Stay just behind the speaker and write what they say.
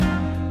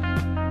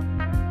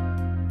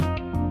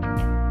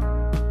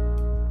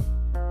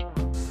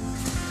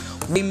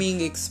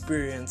gaming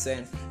experience,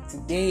 and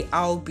today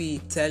I'll be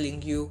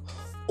telling you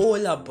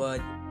all about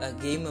a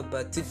gamer.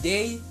 But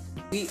today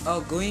we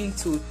are going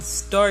to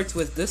start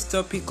with this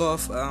topic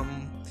of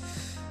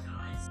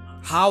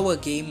how a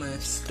gamer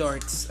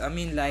starts.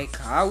 Like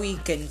how we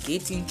can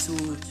get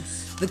into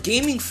the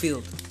gaming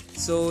field.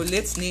 So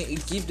let's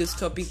give this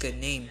topic a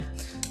name.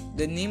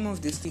 The name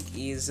of this topic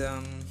is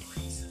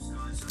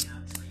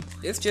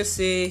let's just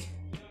say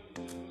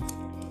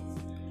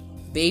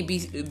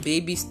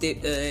baby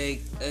step, a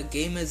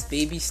gamer's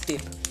baby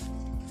step.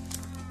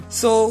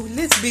 So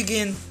let's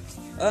begin.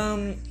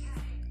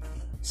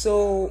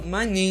 So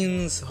my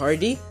name's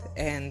Hardy,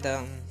 and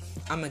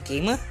I'm a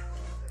gamer.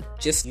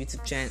 Just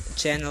YouTube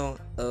channel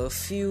a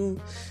few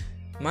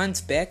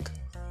months back.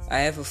 I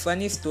have a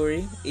funny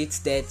story. It's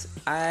that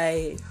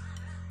I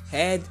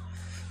had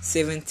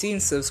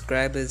 17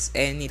 subscribers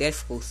and that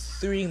for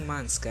 3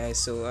 months, guys.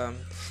 So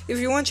if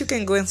you want, you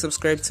can go and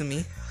subscribe to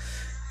me.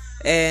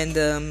 And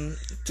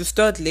to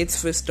start,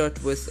 let's first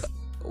start with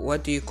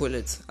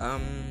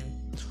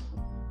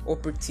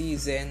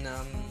opportunities, and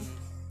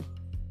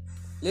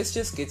let's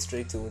just get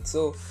straight to it.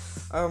 So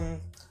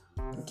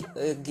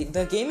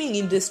the gaming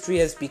industry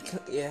has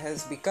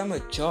become a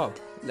job.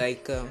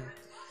 Like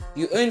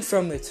you earn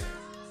from it,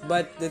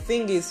 but the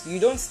thing is,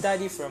 you don't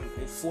study for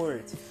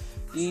it.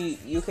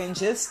 You can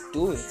just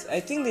do it.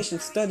 I think they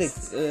should start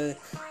a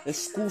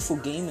school for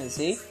gamers,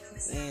 eh?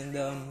 And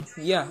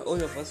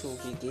all of us will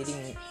be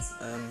getting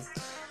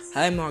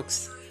high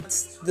marks.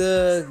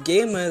 The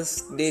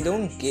gamers, they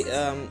don't get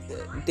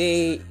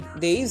there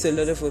is a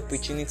lot of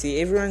opportunity.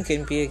 Everyone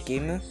can be a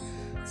gamer,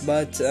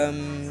 but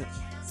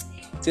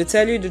to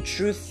tell you the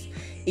truth,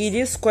 it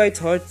is quite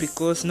hard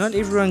because not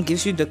everyone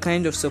gives you the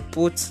kind of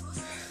support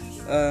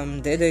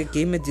that a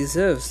gamer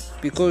deserves.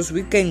 Because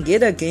we can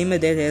get a gamer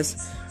that has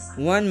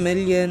 1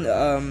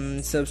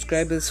 million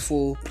subscribers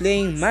for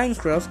playing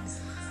Minecraft,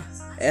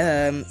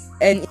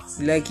 and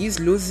like he's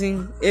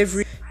losing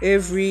every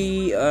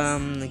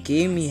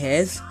game he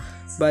has.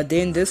 But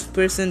then this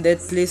person that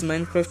plays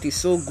Minecraft is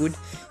so good,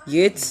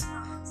 yet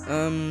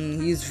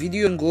his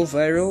video can go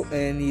viral,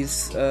 and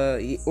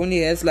he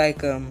only has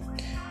like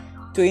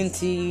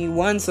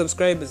 21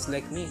 subscribers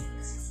like me.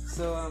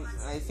 So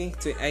I think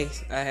I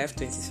have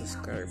 20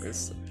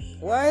 subscribers.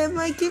 Why am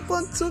I keep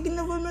on talking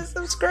about my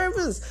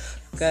subscribers?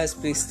 Guys,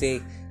 please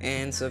stay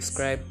and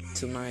subscribe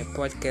to my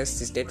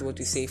podcast. Is that what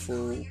you say for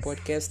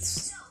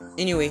podcasts?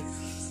 Anyway,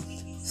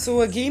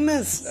 so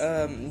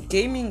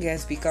gaming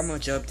has become a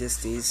job these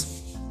days.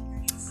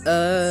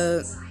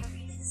 A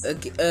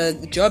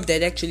job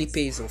that actually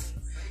pays off,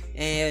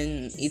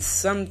 and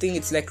it's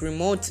like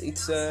remote.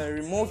 It's a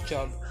remote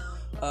job.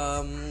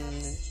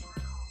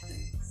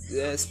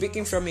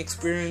 Speaking from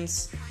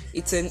experience,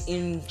 it's an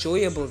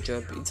enjoyable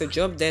job. It's a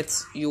job that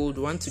you would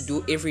want to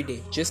do every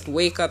day. Just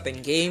wake up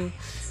and game,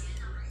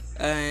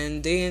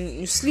 and then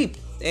you sleep.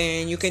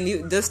 And you can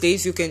these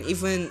days you can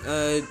even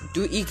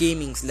do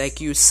e-gamings, like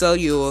you sell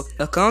your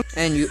account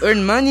and you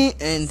earn money,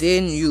 and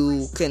then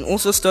you can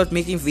also start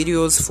making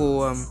videos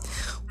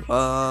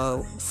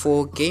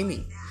for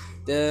gaming.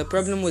 The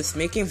problem with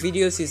making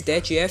videos is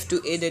that you have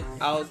to edit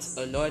out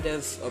a lot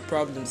of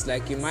problems.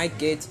 Like you might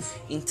get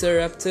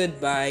interrupted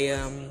by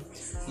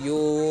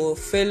your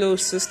fellow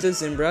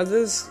sisters and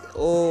brothers,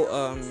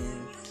 or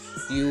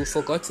you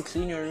forgot to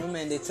clean your room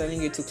and they're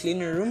telling you to clean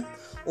your room,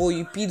 or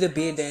you pee the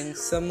bed and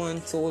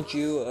someone told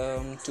you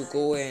to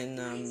go and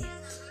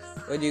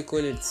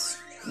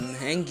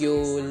hang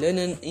your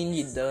linen in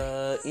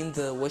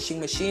the washing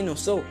machine or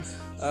so.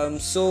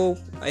 So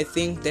I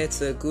think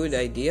that's a good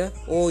idea.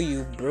 Or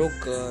you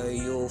broke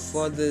your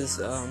father's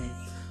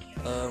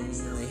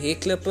hair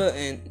clipper,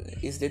 and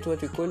is that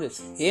what we call it?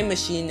 Hair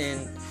machine,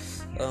 and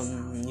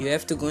you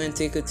have to go and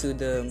take it to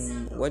the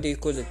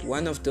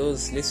one of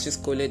those, let's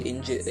just call it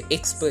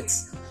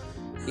experts,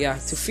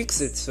 to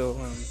fix it. So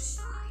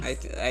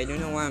I don't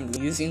know why I'm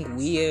using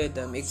weird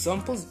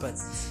examples, but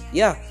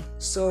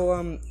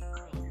so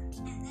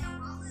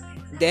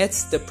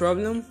that's the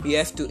problem. You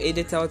have to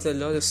edit out a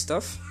lot of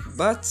stuff,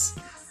 but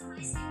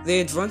the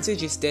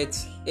advantage is that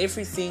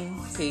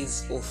everything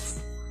pays off.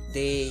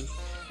 There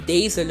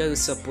is a lot of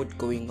support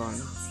going on.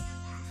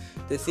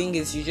 The thing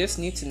is, you just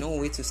need to know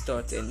where to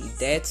start, and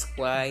that's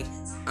why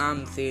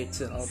I'm there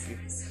to help you.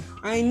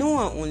 I know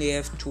I only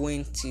have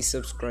 20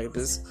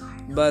 subscribers,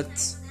 but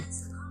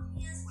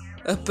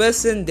a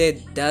person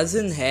that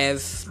doesn't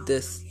have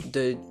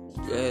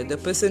the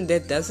person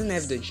that doesn't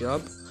have the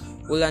job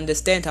will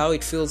understand how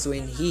it feels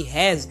when he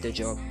has the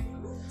job.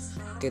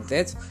 Get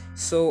that?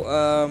 So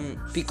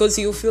because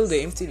you'll feel the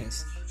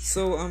emptiness.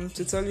 So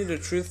to tell you the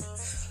truth,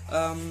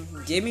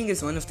 gaming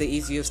is one of the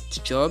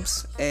easiest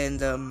jobs,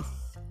 and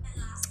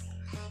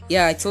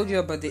I told you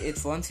about the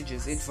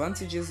advantages.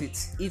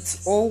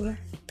 It's all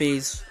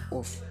pays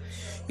off.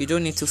 You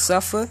don't need to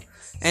suffer,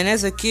 and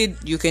as a kid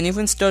you can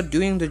even start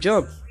doing the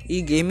job.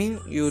 E-gaming,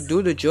 you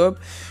do the job,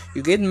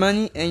 you get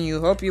money, and you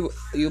help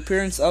your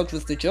parents out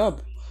with the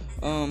job.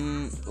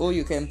 Or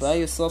you can buy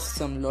yourself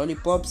some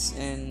lollipops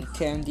and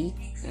candy,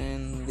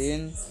 and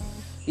then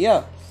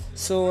Yeah.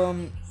 So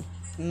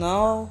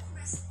now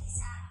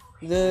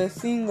the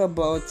thing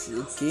about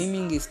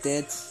gaming is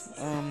that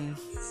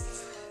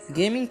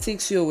gaming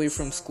takes you away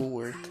from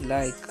schoolwork.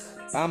 Like,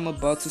 I'm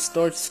about to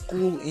start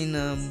school in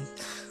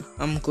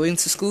I'm going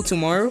to school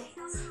tomorrow,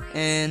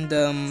 and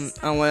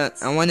I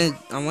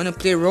wanna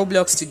play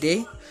Roblox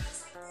today,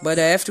 but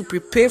I have to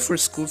prepare for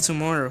school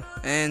tomorrow,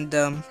 and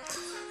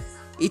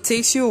it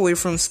takes you away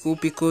from school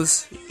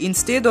because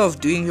instead of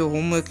doing your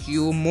homework,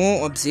 you're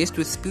more obsessed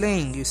with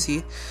playing. You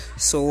see,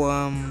 so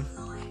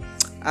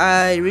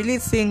I really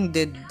think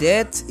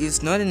that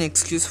is not an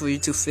excuse for you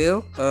to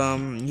fail.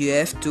 You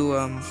have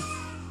to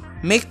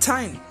make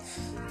time.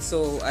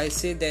 So I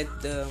say that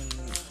the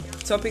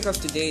topic of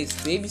today is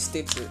baby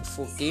steps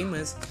for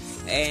gamers,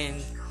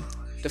 and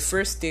the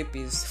first step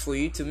is for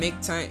you to make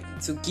time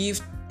to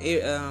give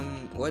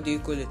what do you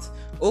call it?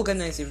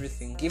 Organize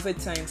everything. Give a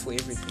time for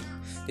everything.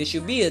 There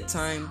should be a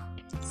time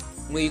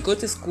where you go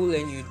to school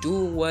and you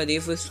do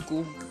whatever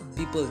school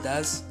people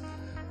does.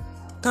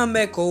 Come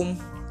back home,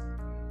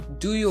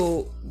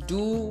 do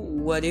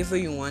whatever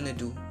you wanna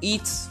do.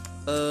 Eat,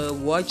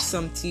 watch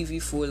some TV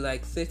for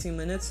like 30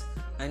 minutes.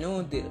 I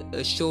know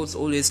the show is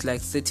always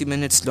like 30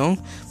 minutes long,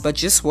 but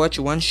just watch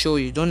one show.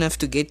 You don't have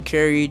to get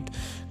carried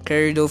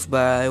off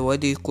by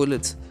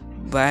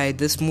by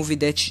this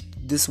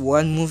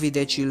one movie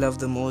that you love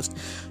the most.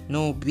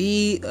 No,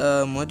 be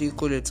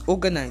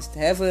organized.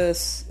 Have a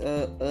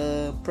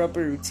proper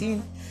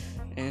routine,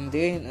 and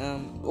then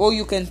or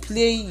you can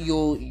play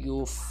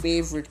your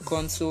favorite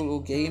console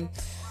or game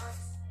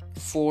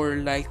for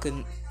like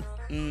an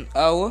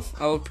hour.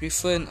 I would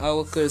prefer an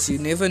hour because you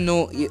never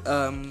know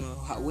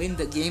when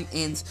the game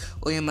ends,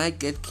 or you might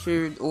get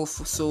carried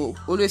off. So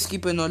always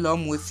keep an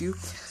alarm with you,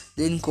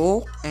 then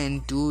go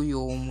and do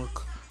your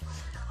homework.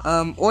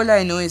 All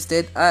I know is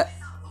that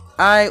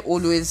I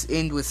always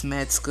end with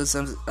maths because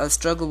I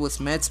struggle with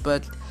maths,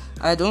 but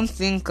I don't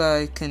think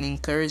I can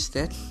encourage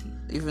that,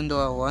 even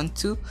though I want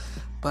to,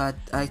 but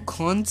I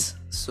can't.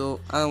 So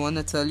I want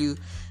to tell you,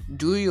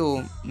 do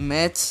your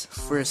maths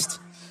first.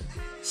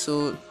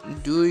 So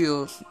do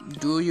your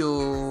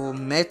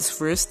maths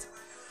first,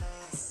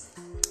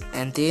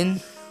 and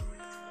then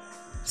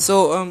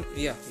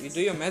you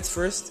do your maths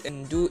first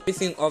and do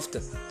everything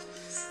after,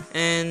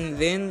 and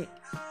then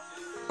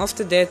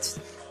after that,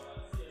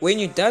 when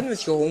you're done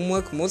with your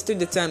homework, most of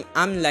the time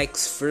I'm like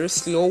very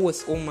slow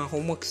with all my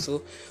homework,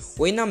 so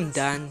when I'm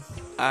done,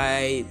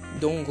 I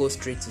don't go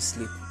straight to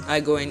sleep. I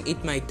go and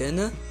eat my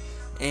dinner,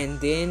 and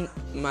then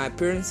my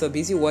parents are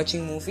busy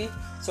watching movie,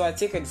 so I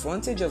take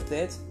advantage of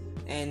that,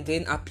 and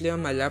then I play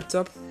on my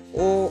laptop,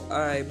 or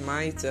I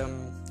might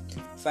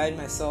find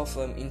myself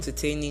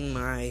entertaining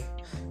my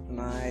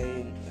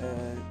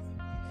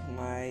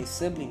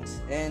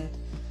siblings. And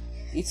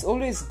it's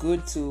always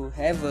good to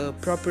have a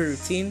proper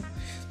routine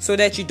so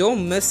that you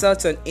don't miss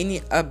out on any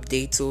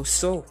updates or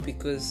so,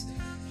 because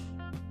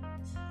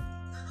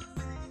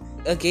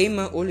a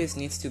gamer always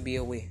needs to be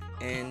away,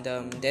 and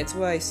that's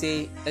why I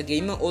say a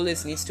gamer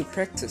always needs to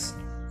practice.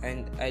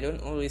 And I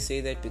don't always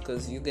say that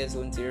because you guys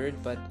won't hear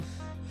it, but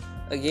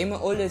a gamer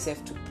always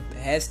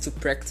has to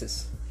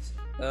practice.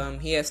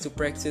 He has to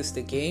practice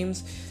the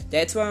games.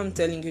 That's why I'm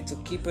telling you to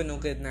keep an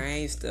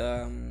organized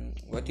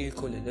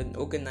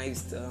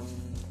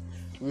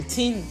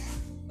routine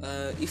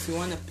if you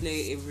want to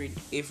play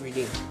every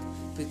day,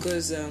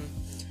 because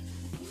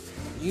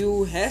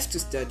you have to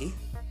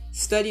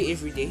study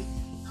every day,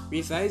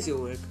 revise your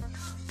work,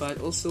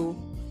 but also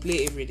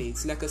play every day.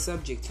 It's like a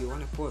subject you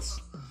want to pass.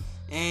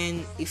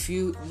 And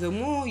the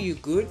more you're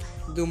good,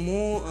 the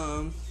more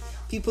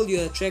people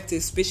you attract,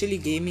 especially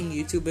gaming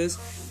YouTubers.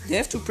 They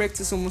have to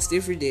practice almost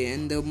every day,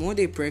 and the more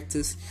they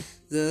practice,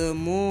 the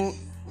more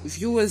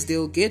viewers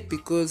they'll get,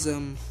 because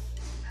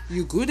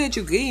you're good at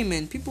your game,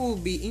 and people will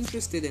be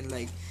interested in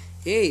like,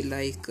 hey,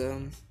 like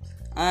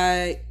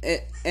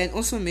and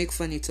also make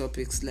funny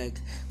topics like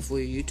for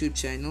your YouTube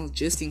channel,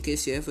 just in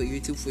case you have a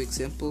YouTube, for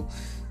example.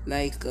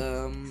 Like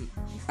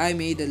I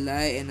made a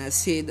lie and I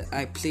said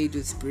I played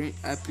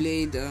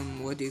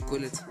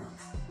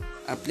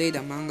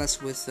Among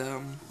Us with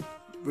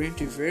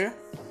Brent Rivera,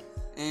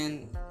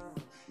 and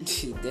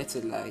that's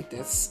a lie.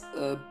 That's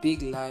a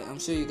big lie. I'm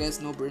sure you guys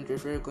know Brent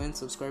Rivera. Go and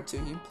subscribe to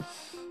him.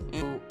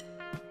 And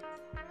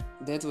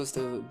that was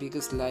the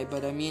biggest lie.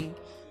 But I mean,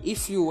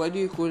 if you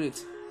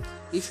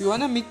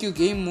wanna make your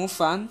game more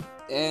fun,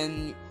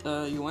 and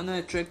you wanna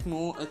attract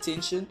more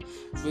attention,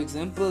 for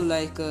example,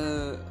 like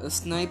a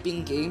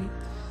sniping game,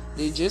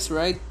 they just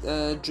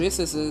dress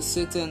as a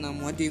certain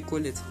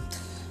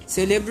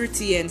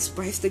celebrity and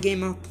spice the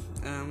game up.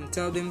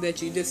 Tell them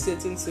that you're a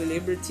certain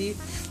celebrity,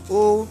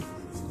 or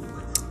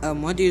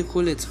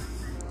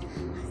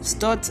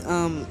start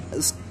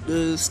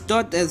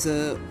as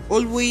a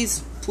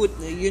always put,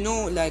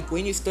 like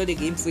when you start a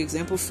game, for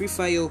example Free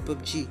Fire or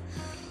PUBG,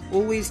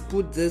 always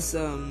put this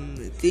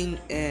thing,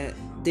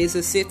 there's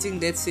a setting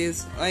that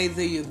says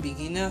either you're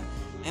beginner,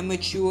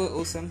 amateur,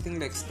 or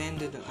something like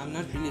standard. I'm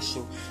not really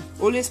sure.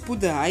 Always put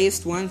the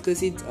highest one,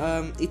 because it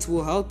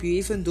will help you,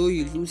 even though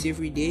you lose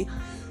every day.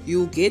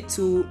 you get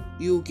to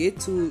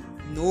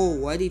know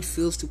what it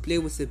feels to play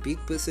with a big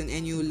person,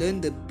 and you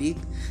learn the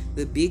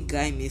big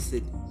guy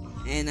method.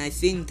 And I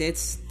think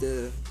that's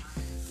the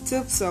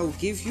tips I'll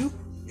give you.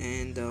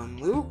 And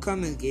we'll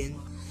come again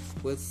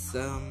with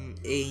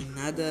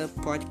another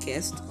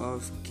podcast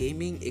of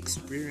gaming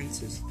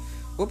experiences.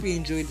 Hope you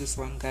enjoyed this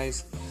one,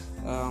 guys.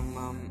 I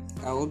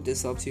hope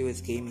this helps you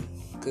with gaming,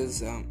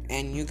 cause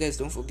and you guys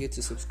don't forget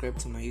to subscribe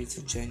to my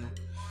YouTube channel,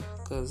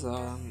 cause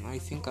I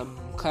think I'm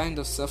kind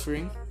of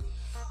suffering,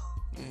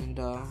 and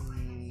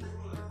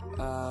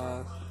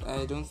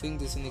I don't think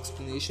there's an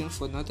explanation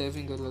for not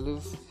having a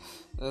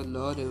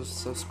lot of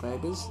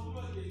subscribers,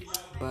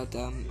 but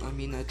I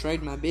mean, I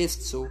tried my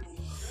best. So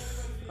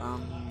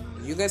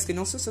you guys can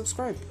also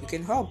subscribe. You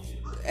can help.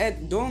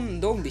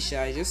 Don't be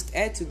shy. Just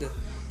add to the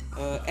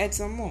add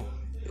some more.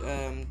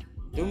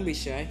 Don't be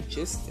shy.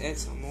 Just add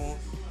some more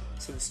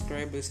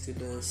subscribers to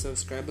the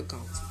subscriber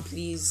count.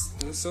 Please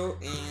do so.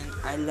 And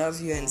I love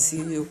you, and see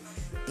you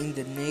in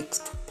the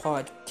next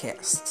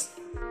podcast.